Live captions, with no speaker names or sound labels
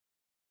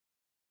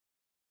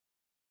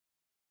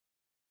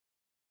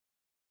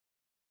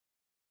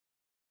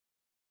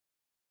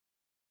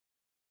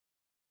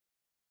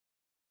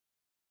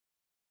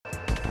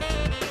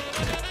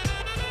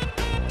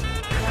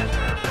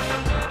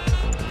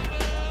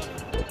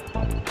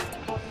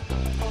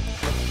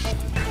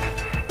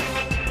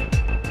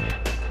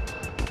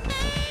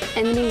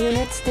Enemy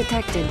units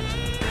detected.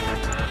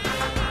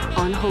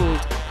 On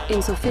hold.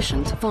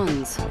 Insufficient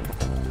funds.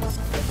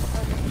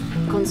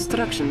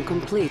 Construction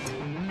complete.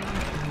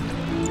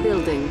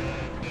 Building.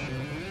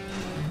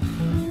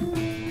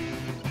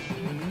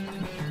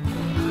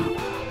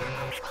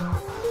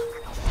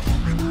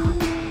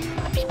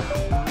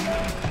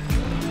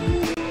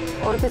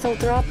 Orbital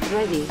drop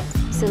ready.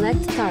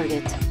 Select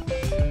target.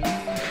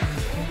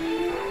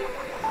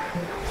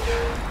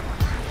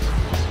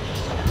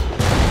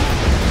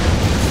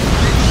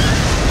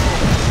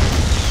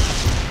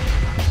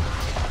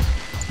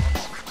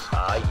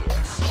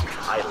 Yes,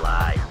 I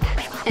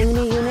like.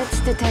 Enemy units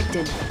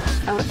detected.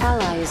 Our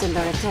ally is under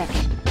attack.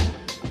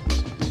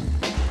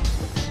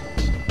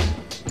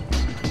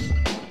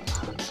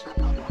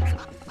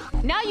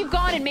 Now you've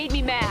gone and made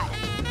me mad.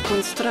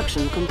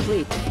 Construction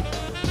complete.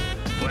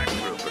 Black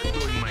Trooper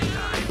doing my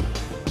time.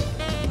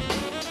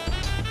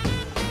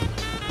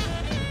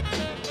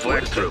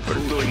 Black Trooper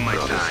doing my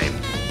time.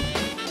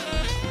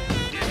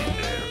 Get in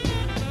there.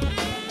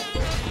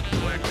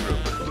 Black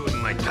Trooper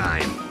doing my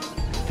time.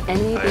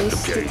 Enemy I have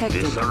base to carry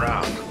detected. this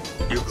around.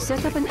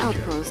 Set up an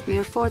outpost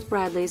near Fort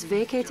Bradley's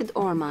vacated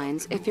ore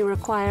mines if you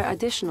require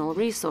additional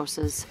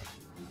resources.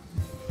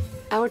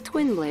 Our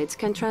twin blades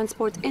can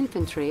transport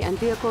infantry and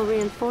vehicle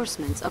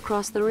reinforcements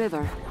across the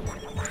river.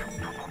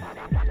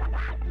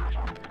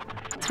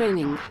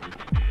 Training.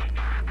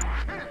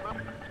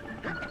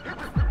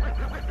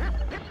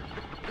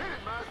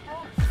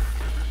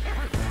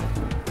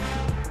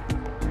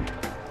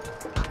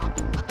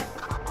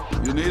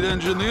 You need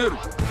engineer?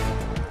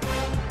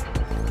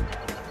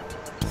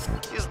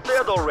 He's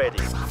dead already.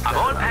 I'm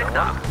all packed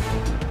up.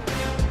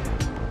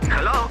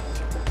 Hello?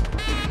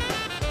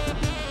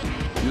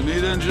 You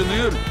need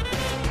engineer?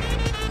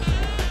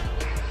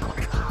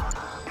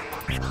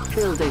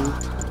 Building.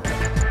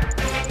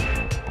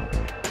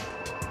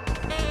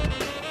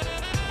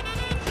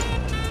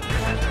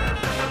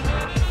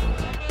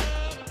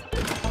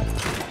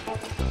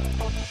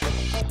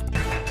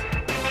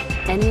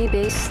 Enemy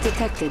base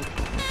detected.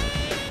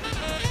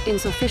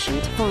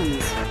 Insufficient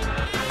funds.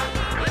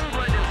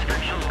 Blight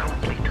inspection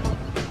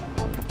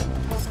complete.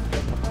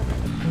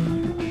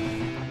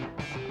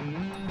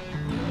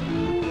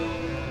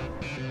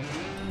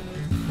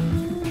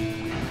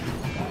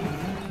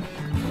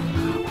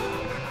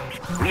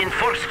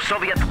 Reinforce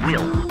Soviet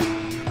will.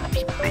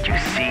 Did you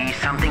see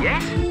something?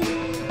 Yes?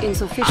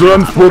 Insufficient.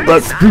 Transport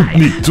that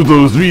Sputnik to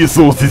those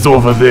resources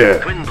over there.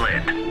 Twin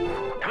blade.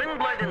 Twin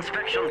blade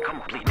inspection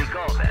complete. We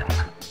go then.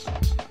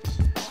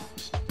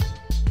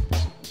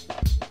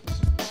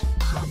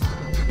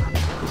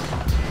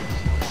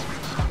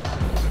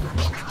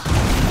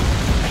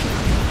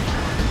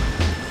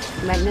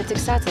 Magnetic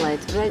satellite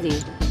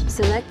ready.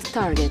 Select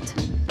target.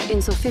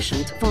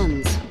 Insufficient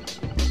funds.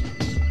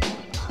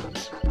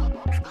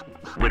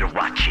 We're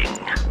watching.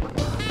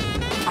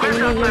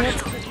 Enemy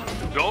units.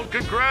 Don't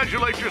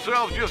congratulate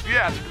yourselves just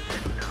yet.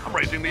 I'm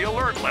raising the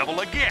alert level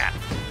again.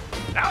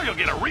 Now you'll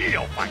get a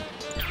real fight.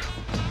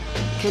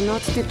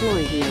 Cannot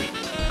deploy here.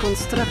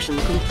 Construction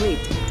complete.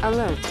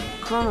 Alert.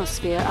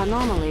 Chronosphere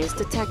anomalies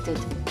detected.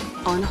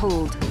 On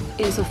hold.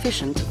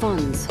 Insufficient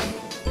funds.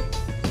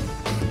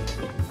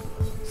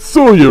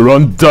 So you're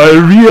on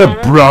diarrhea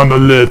brown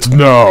alert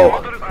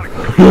now.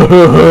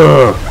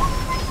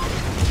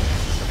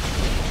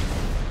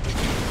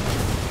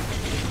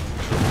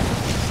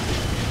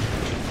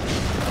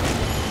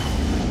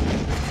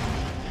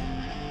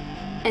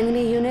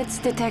 Enemy units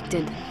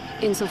detected.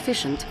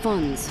 Insufficient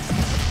funds.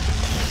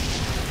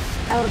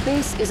 Our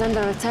base is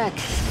under attack.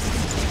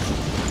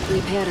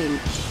 Repairing.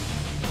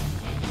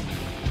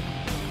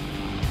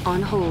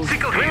 On hold.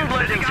 Twin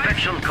blade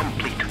inspection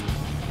complete.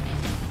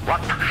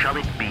 What shall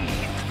it be?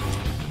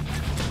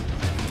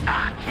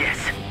 Ah, yes.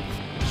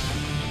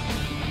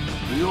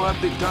 Do you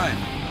have the time?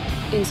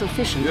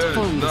 Insufficient Yes,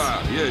 funds.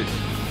 yes.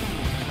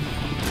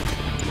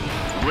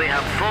 We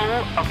have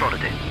full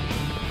authority.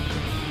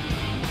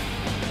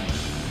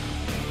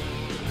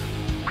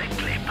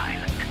 Quickly,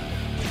 pilot.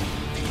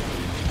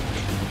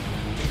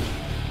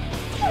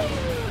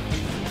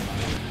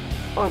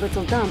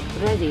 Orbital dump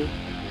ready.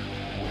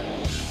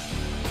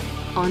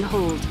 On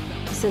hold.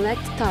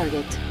 Select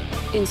target.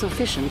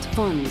 Insufficient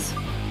funds.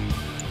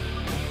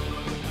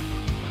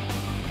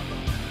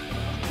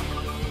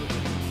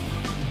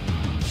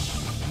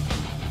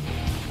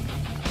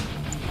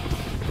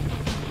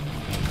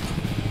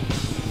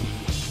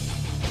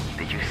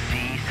 Did you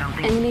see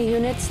something? Enemy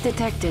units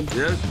detected.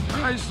 Yes,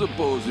 I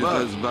suppose it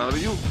has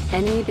value.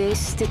 Enemy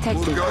base For a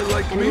detected. guy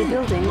like Enemy me,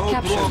 building no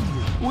captured.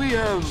 problem. We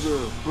have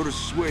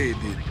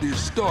persuaded the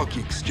stock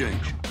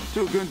exchange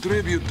to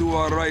contribute to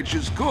our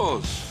righteous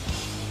cause.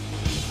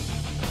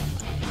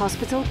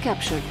 Hospital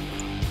captured.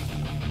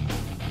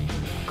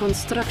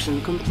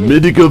 Construction complete.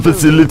 Medical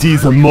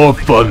facilities and more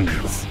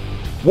funds.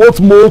 What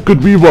more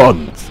could we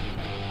want?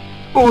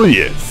 Oh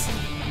yes,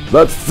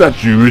 that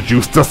statue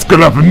reduced to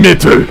scrap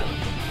metal.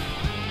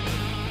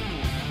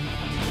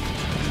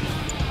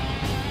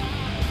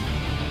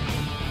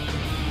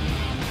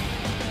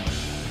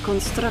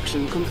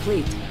 Construction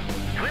complete.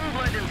 Twin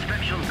Blight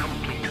inspection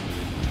complete.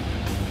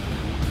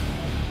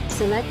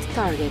 Select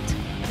target.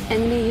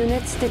 Enemy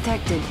units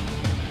detected.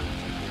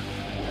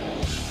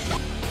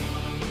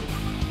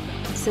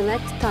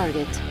 Select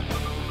target.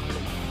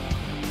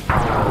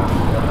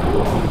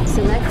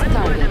 Select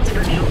target.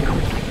 Inspection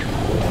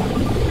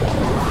complete.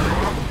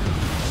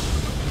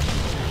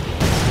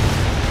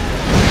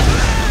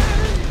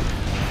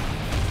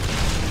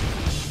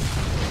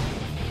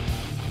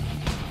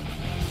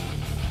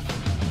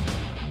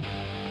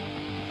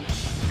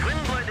 Twin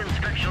Blight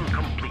inspection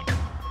complete.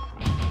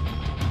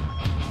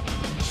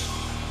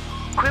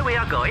 Where we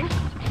are going? It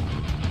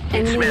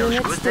Enemy smells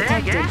units good there,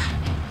 detected. yes?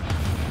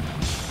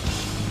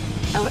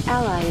 Our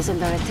ally is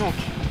under attack.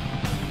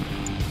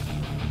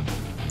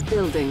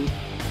 Building.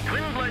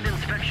 Twin Blight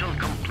inspection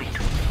complete.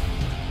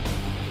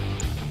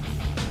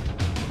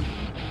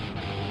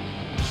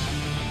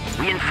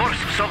 Reinforce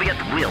Soviet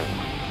will.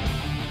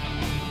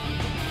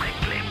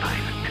 Quickly,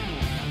 pilot.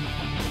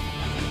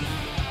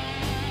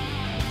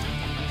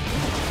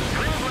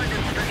 Twin Blight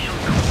inspection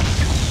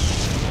complete.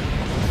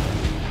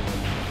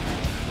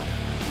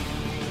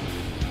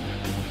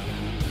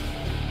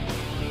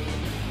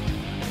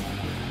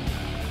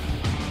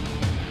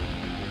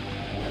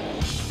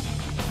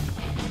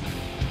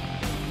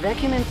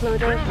 Vacuum imploder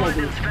Twin Blight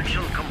ready.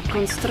 inspection complete.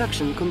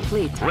 Construction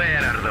complete.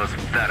 Where are those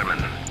vermin?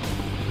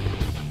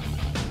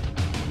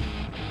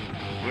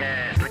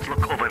 Yes, let's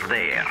look over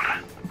there.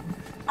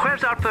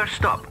 Where's our first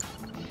stop?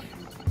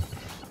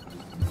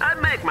 I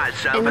make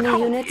myself at Enemy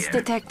home units here.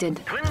 detected.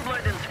 Twin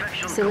Blight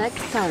inspection Select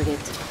complete. target.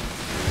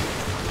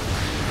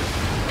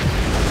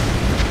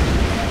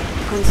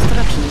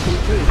 Construction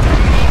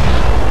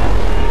complete.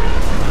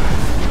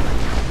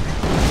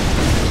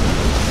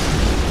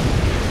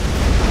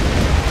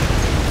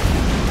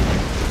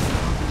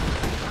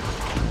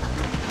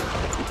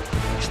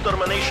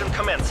 Extermination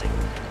commencing.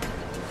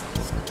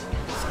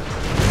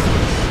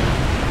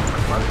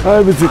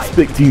 I was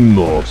expecting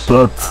more,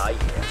 but...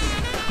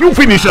 You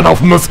finish it off,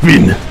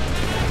 Musquin!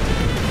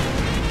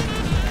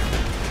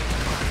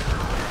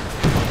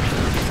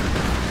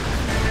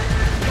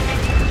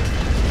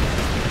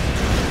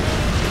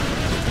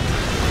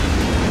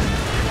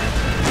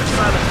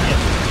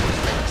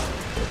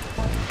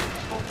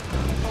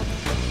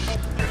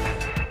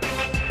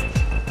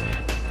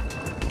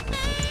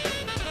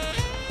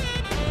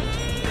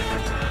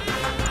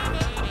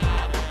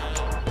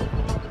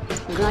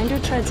 Grinder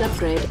treads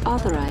upgrade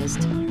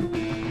authorized.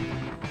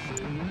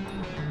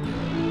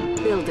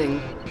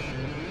 Building.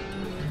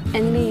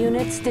 Enemy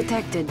units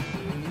detected.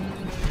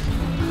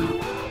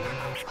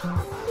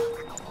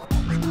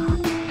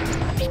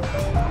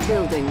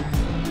 Building.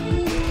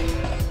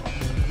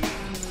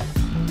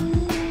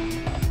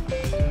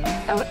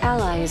 Our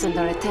ally is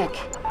under attack.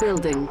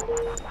 Building.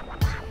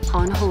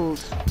 On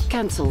hold.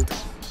 Cancelled.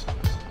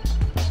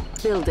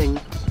 Building.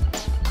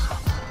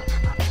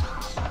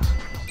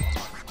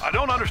 I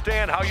don't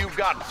understand how you've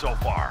gotten so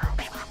far.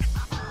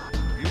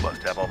 You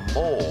must have a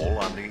mole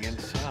on the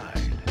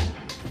inside.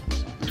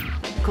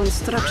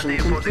 Construction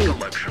Ready for the complete.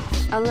 collection.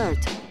 Alert.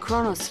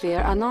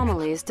 Chronosphere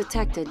anomalies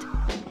detected.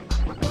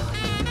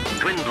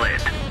 Twin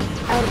Blade.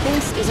 Our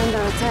base is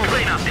under attack.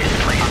 Clean up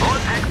this place. All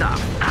packed up.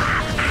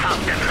 Ah,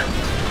 found them.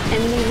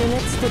 Enemy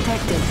units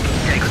detected.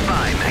 Take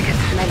 5, maggot.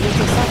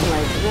 Magnetic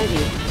satellite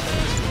ready.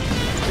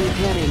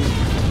 Repairing.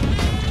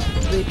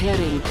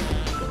 Repairing.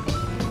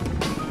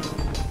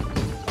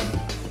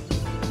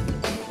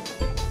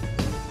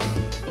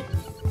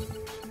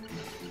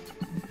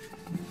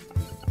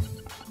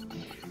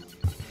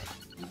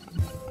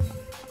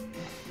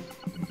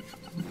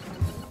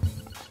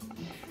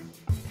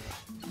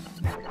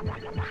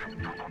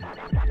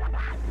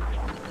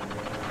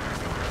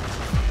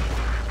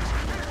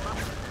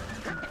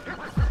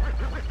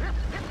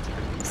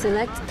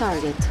 Select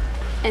target.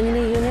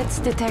 Enemy units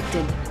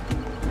detected.